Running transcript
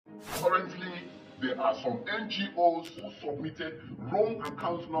Currently, there are some NGOs who submitted wrong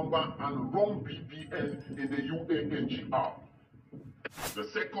account number and wrong BVN in the UAAG app. The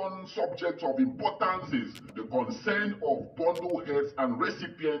second subject of importance is the concern of bundle heads and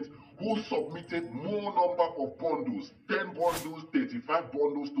recipients who submitted more number of bundles, 10 bundles, 35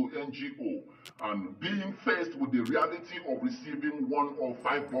 bundles to NGO, and being faced with the reality of receiving 1 or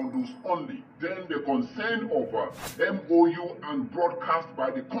 5 bundles only. Then the concern of MOU and broadcast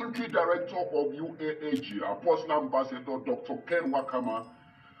by the country director of UAAG, Apostle Ambassador Dr. Nwakama,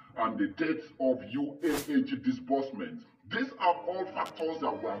 and the dates of UAAG disbursement. These are all factors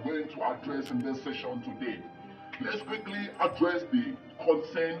that we are going to address in this session today. Let's quickly address the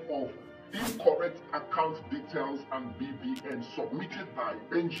concern of incorrect account details and BVN submitted by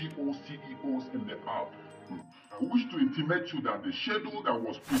NGO CEOs in the app. I wish to intimate you that the schedule that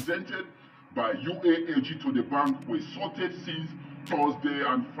was presented by UAAG to the bank was sorted since Thursday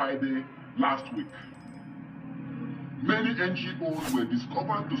and Friday last week. Many NGOs were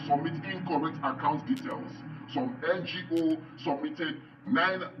discovered to submit incorrect account details. Some NGO submitted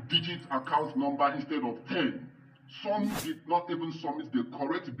 9-digit account number instead of 10. Some did not even submit the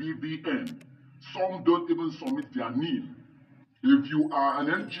correct BVN. Some don't even submit their NIN. If you are an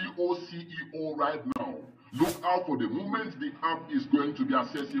NGO CEO right now, look out for the moment the app is going to be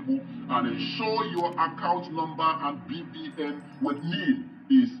accessible and ensure your account number and BVN with NIN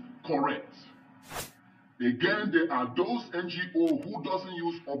is correct. Again, there are those NGO who doesn't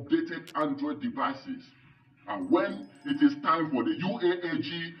use updated Android devices. And when it is time for the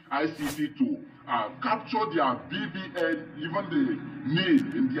UAAG ICT to capture their BVN, even the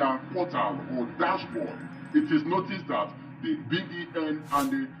NIN in their portal or dashboard, it is noticed that the BVN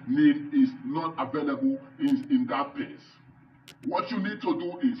and the NIN is not available in that place. What you need to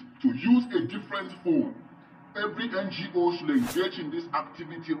do is to use a different phone. Every NGO should engage in this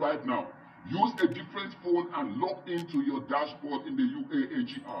activity right now. Use a different phone and log into your dashboard in the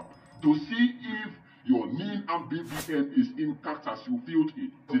UAAG app to see if your NIN and BVN is intact as you filled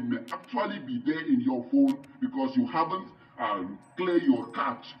it. It may actually be there in your phone because you haven't cleared your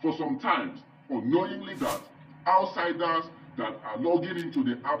cache for some time, unknowingly that outsiders that are logging into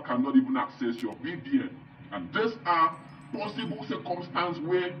the app cannot even access your BVN. And these are possible circumstances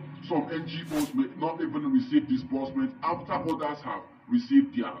where some NGOs may not even receive disbursement after others have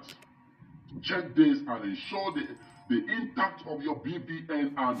received theirs. Check this and ensure the intact of your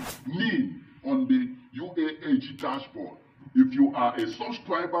BVN and NIN on the UAAG dashboard. If you are a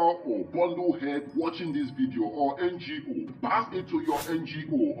subscriber or bundle head watching this video or NGO, pass it to your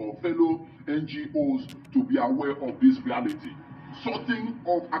NGO or fellow NGOs to be aware of this reality. Sorting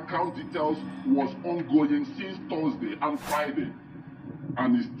of account details was ongoing since Thursday and Friday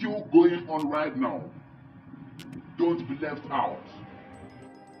and is still going on right now. Don't be left out.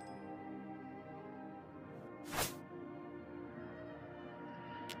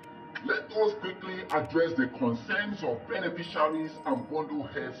 Let us quickly address the concerns of beneficiaries and bundle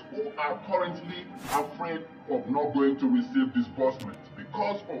heads who are currently afraid of not going to receive disbursement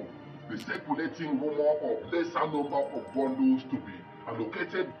because of the circulating rumor of lesser number of bundles to be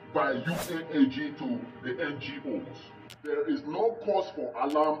allocated by UAAG to the NGOs. There is no cause for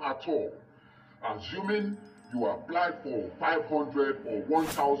alarm at all. Assuming you applied for 500 or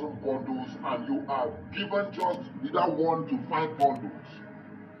 1,000 bundles and you are given just either 1 to 5 bundles,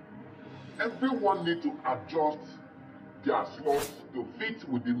 everyone needs to adjust their slots to fit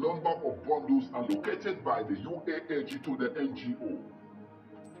with the number of bundles allocated by the UAAG to the NGO.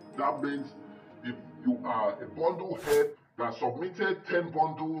 That means if you are a bundle head that submitted 10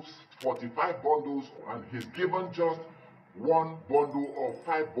 bundles, 45 bundles, and he's given just 1 bundle or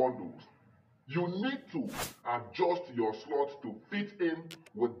 5 bundles, you need to adjust your slots to fit in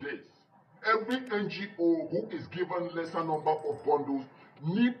with this. Every NGO who is given lesser number of bundles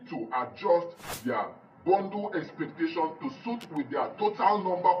need to adjust their bundle expectation to suit with their total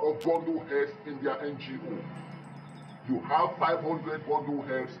number of bundle heads in their NGO. You have 500 bundle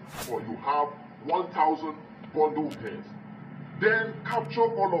heads or you have 1,000 bundle heads. Then capture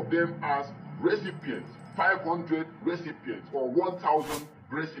all of them as recipients, 500 recipients or 1,000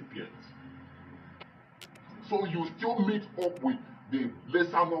 recipients. So you still meet up with the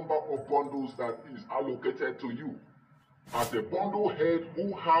lesser number of bundles that is allocated to you. As a bundle head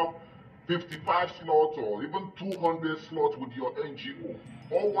who have 55 slots or even 200 slots with your NGO,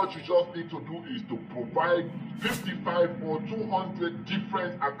 all what you just need to do is to provide 55 or 200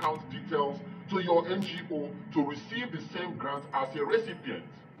 different account details to your NGO to receive the same grant as a recipient.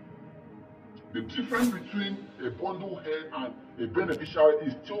 The difference between a bundle head and a beneficiary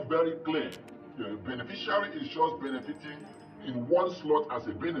is still very clear. The beneficiary is just benefiting in one slot as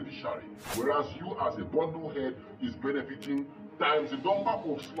a beneficiary, whereas you as a bundle head is benefiting times the number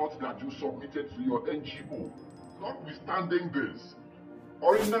of slots that you submitted to your NGO. Notwithstanding this,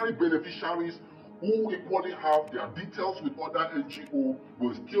 ordinary beneficiaries who equally have their details with other NGO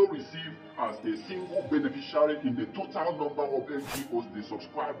will still receive as a single beneficiary in the total number of NGOs they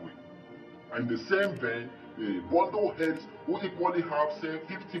subscribe with. And the same vein, the bundle heads who equally have, say,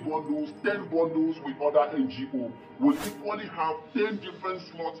 50 bundles, 10 bundles with other NGO will equally have 10 different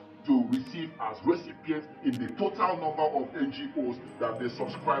slots to receive as recipients in the total number of NGOs that they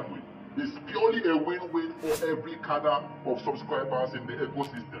subscribe with. It's purely a win-win for every cadre of subscribers in the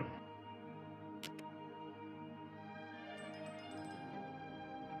ecosystem.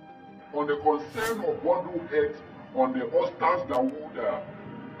 On the concern of bundle heads, on the osters that would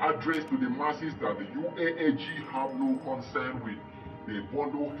address to the masses that the UAAG have no concern with the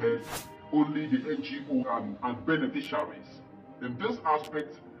bundle heads, only the NGO and beneficiaries. In this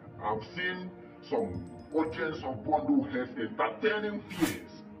aspect, I've seen some audience of bundle heads entertaining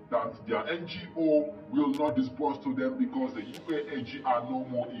fears that their NGO will not disburse to them because the UAAG are no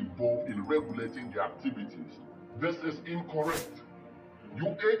more involved in regulating their activities. This is incorrect.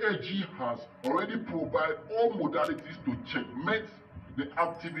 UAAG has already provided all modalities to checkmate the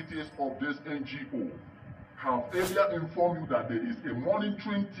activities of this NGO. Have earlier informed you that there is a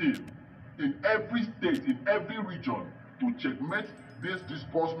monitoring team in every state, in every region, to checkmate this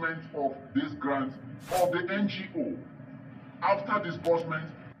disbursement of this grant of the NGO. After disbursement,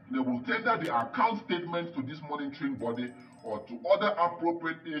 they will tender the account statement to this monitoring body or to other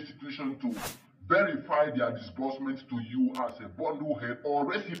appropriate institutions to verify their disbursement to you as a bundle head or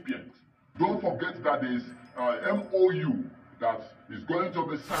recipient. Don't forget that there is MOU that is going to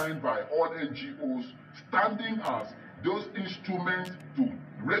be signed by all NGOs, standing as those instruments to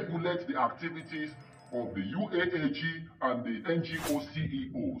regulate the activities of the UAAG and the NGO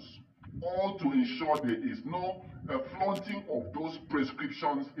CEOs, all to ensure there is no flaunting of those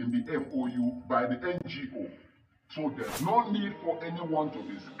prescriptions in the MOU by the NGO. So there's no need for anyone to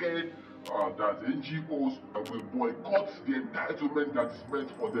be scared that NGOs will boycott the entitlement that is meant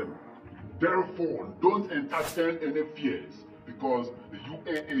for them. Therefore, don't entertain any fears, because the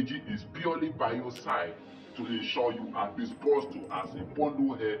UAAG is purely by your side to ensure you are disbursed to as a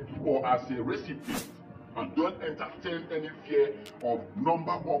bundle head or as a recipient. And don't entertain any fear of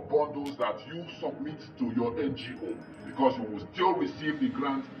number of bundles that you submit to your NGO, because you will still receive the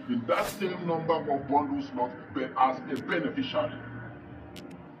grant in that same number of bundle slots, but as a beneficiary.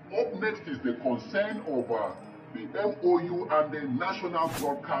 Up next is the concern of the MOU and the national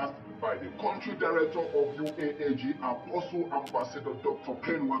broadcast by the country director of UAAG, Apostle Ambassador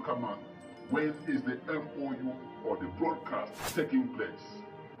Dr. Nwakama. When is the MOU or the broadcast taking place?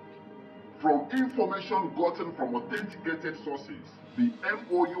 From information gotten from authenticated sources, the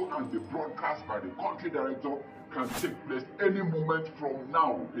MOU and the broadcast by the country director can take place any moment from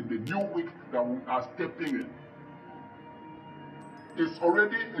now in the new week that we are stepping in. It's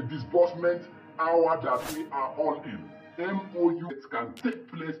already a disbursement hour that we are all in. MOU can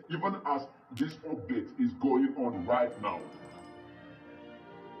take place even as this update is going on right now.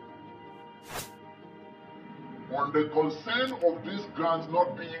 On the concern of these grants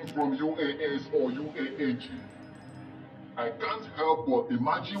not being from UAAs or UAAG, I can't help but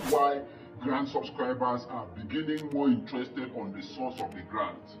imagine why grant subscribers are beginning more interested on the source of the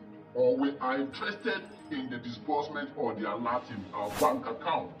grant, or we are interested in the disbursement or the alert in our bank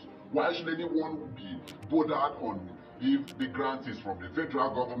account. Why should anyone be bothered on if the grant is from the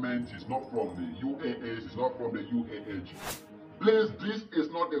federal government, it's not from the UAAs, it's not from the UAAG? Please, this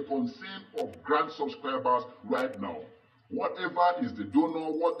is not a concern of grant subscribers right now. Whatever is the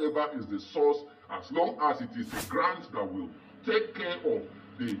donor, whatever is the source, as long as it is a grant that will take care of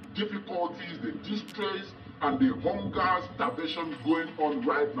the difficulties, the distress, and the hunger, starvation going on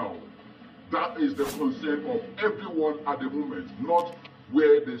right now, that is the concern of everyone at the moment, not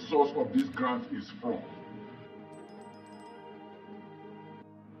where the source of this grant is from.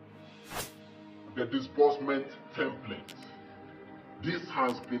 The disbursement template. This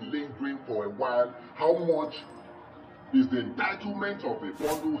has been lingering for a while. How much is the entitlement of a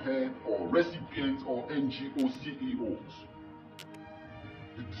bundle head or recipient or NGO CEOs?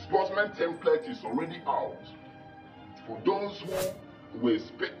 The disbursement template is already out. For those who were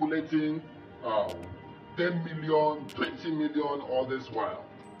speculating 10 million, 20 million all this while,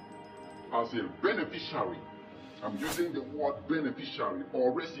 as a beneficiary, I'm using the word beneficiary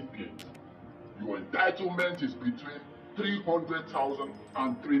or recipient, your entitlement is between 300,000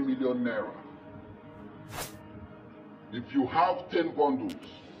 and 3 million naira. If you have 10 bundles,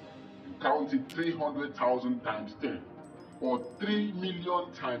 you count it 300,000 times 10. or 3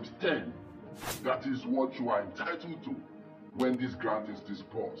 million times 10. That is what you are entitled to when this grant is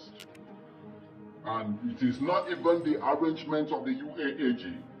disbursed. And it is not even the arrangement of the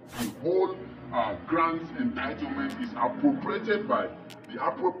UAAG. The whole grant entitlement is appropriated by the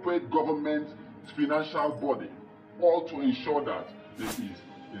appropriate government financial body, all to ensure that there is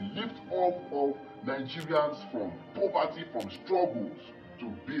a lift off of Nigerians from poverty, from struggles, to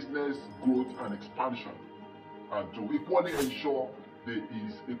business growth and expansion, and to equally ensure there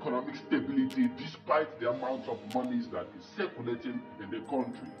is economic stability despite the amount of monies that is circulating in the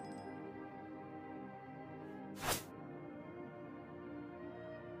country.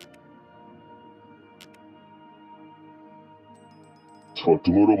 For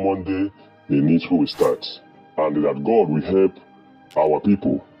tomorrow, Monday, the needful will start, and that God will help our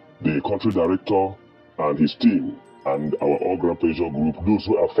people, the country director and his team, and our all grand pressure group, those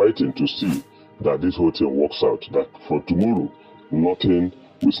who are fighting to see that this whole thing works out, that for tomorrow, nothing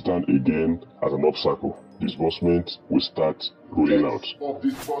will stand again as an obstacle. Disbursement will start rolling out. Of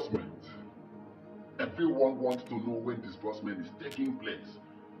disbursement. Everyone wants to know when disbursement is taking place.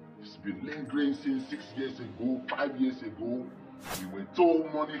 It's been lingering since 6 years ago, 5 years ago. We were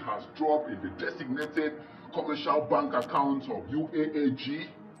told money has dropped in the designated commercial bank accounts of UAAG.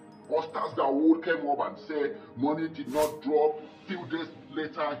 Ostars Dawood came up and said money did not drop. Few days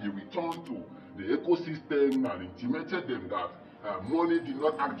later, he returned to the ecosystem and intimated them that money did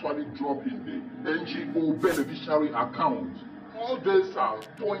not actually drop in the NGO beneficiary account. All these are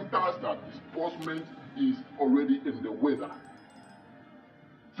pointers that disbursement is already in the weather.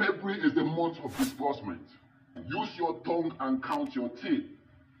 February is the month of disbursement. Use your tongue and count your teeth.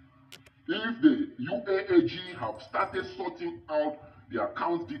 If the UAAG have started sorting out the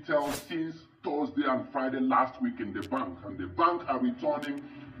account details since Thursday and Friday last week in the bank, and the bank are returning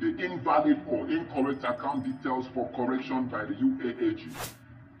the invalid or incorrect account details for correction by the UAAG,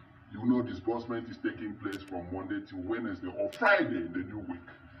 you know disbursement is taking place from Monday to Wednesday or Friday in the new week.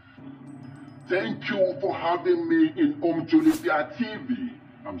 Thank you for having me in Omjolibia TV.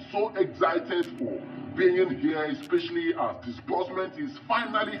 I'm so excited for being here, especially as disbursement is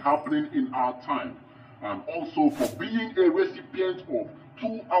finally happening in our time, and also for being a recipient of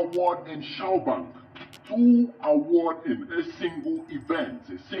 2 awards in Shawbank, 2 awards in a single event,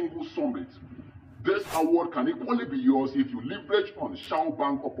 a single summit. This award can equally be yours if you leverage on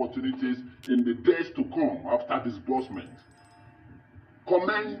Shawbank opportunities in the days to come after disbursement.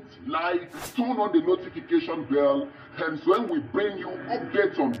 Comment, like, turn on the notification bell, hence when we bring you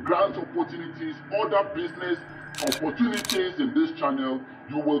updates on grant opportunities, other business opportunities in this channel,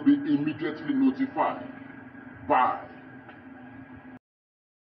 you will be immediately notified. Bye.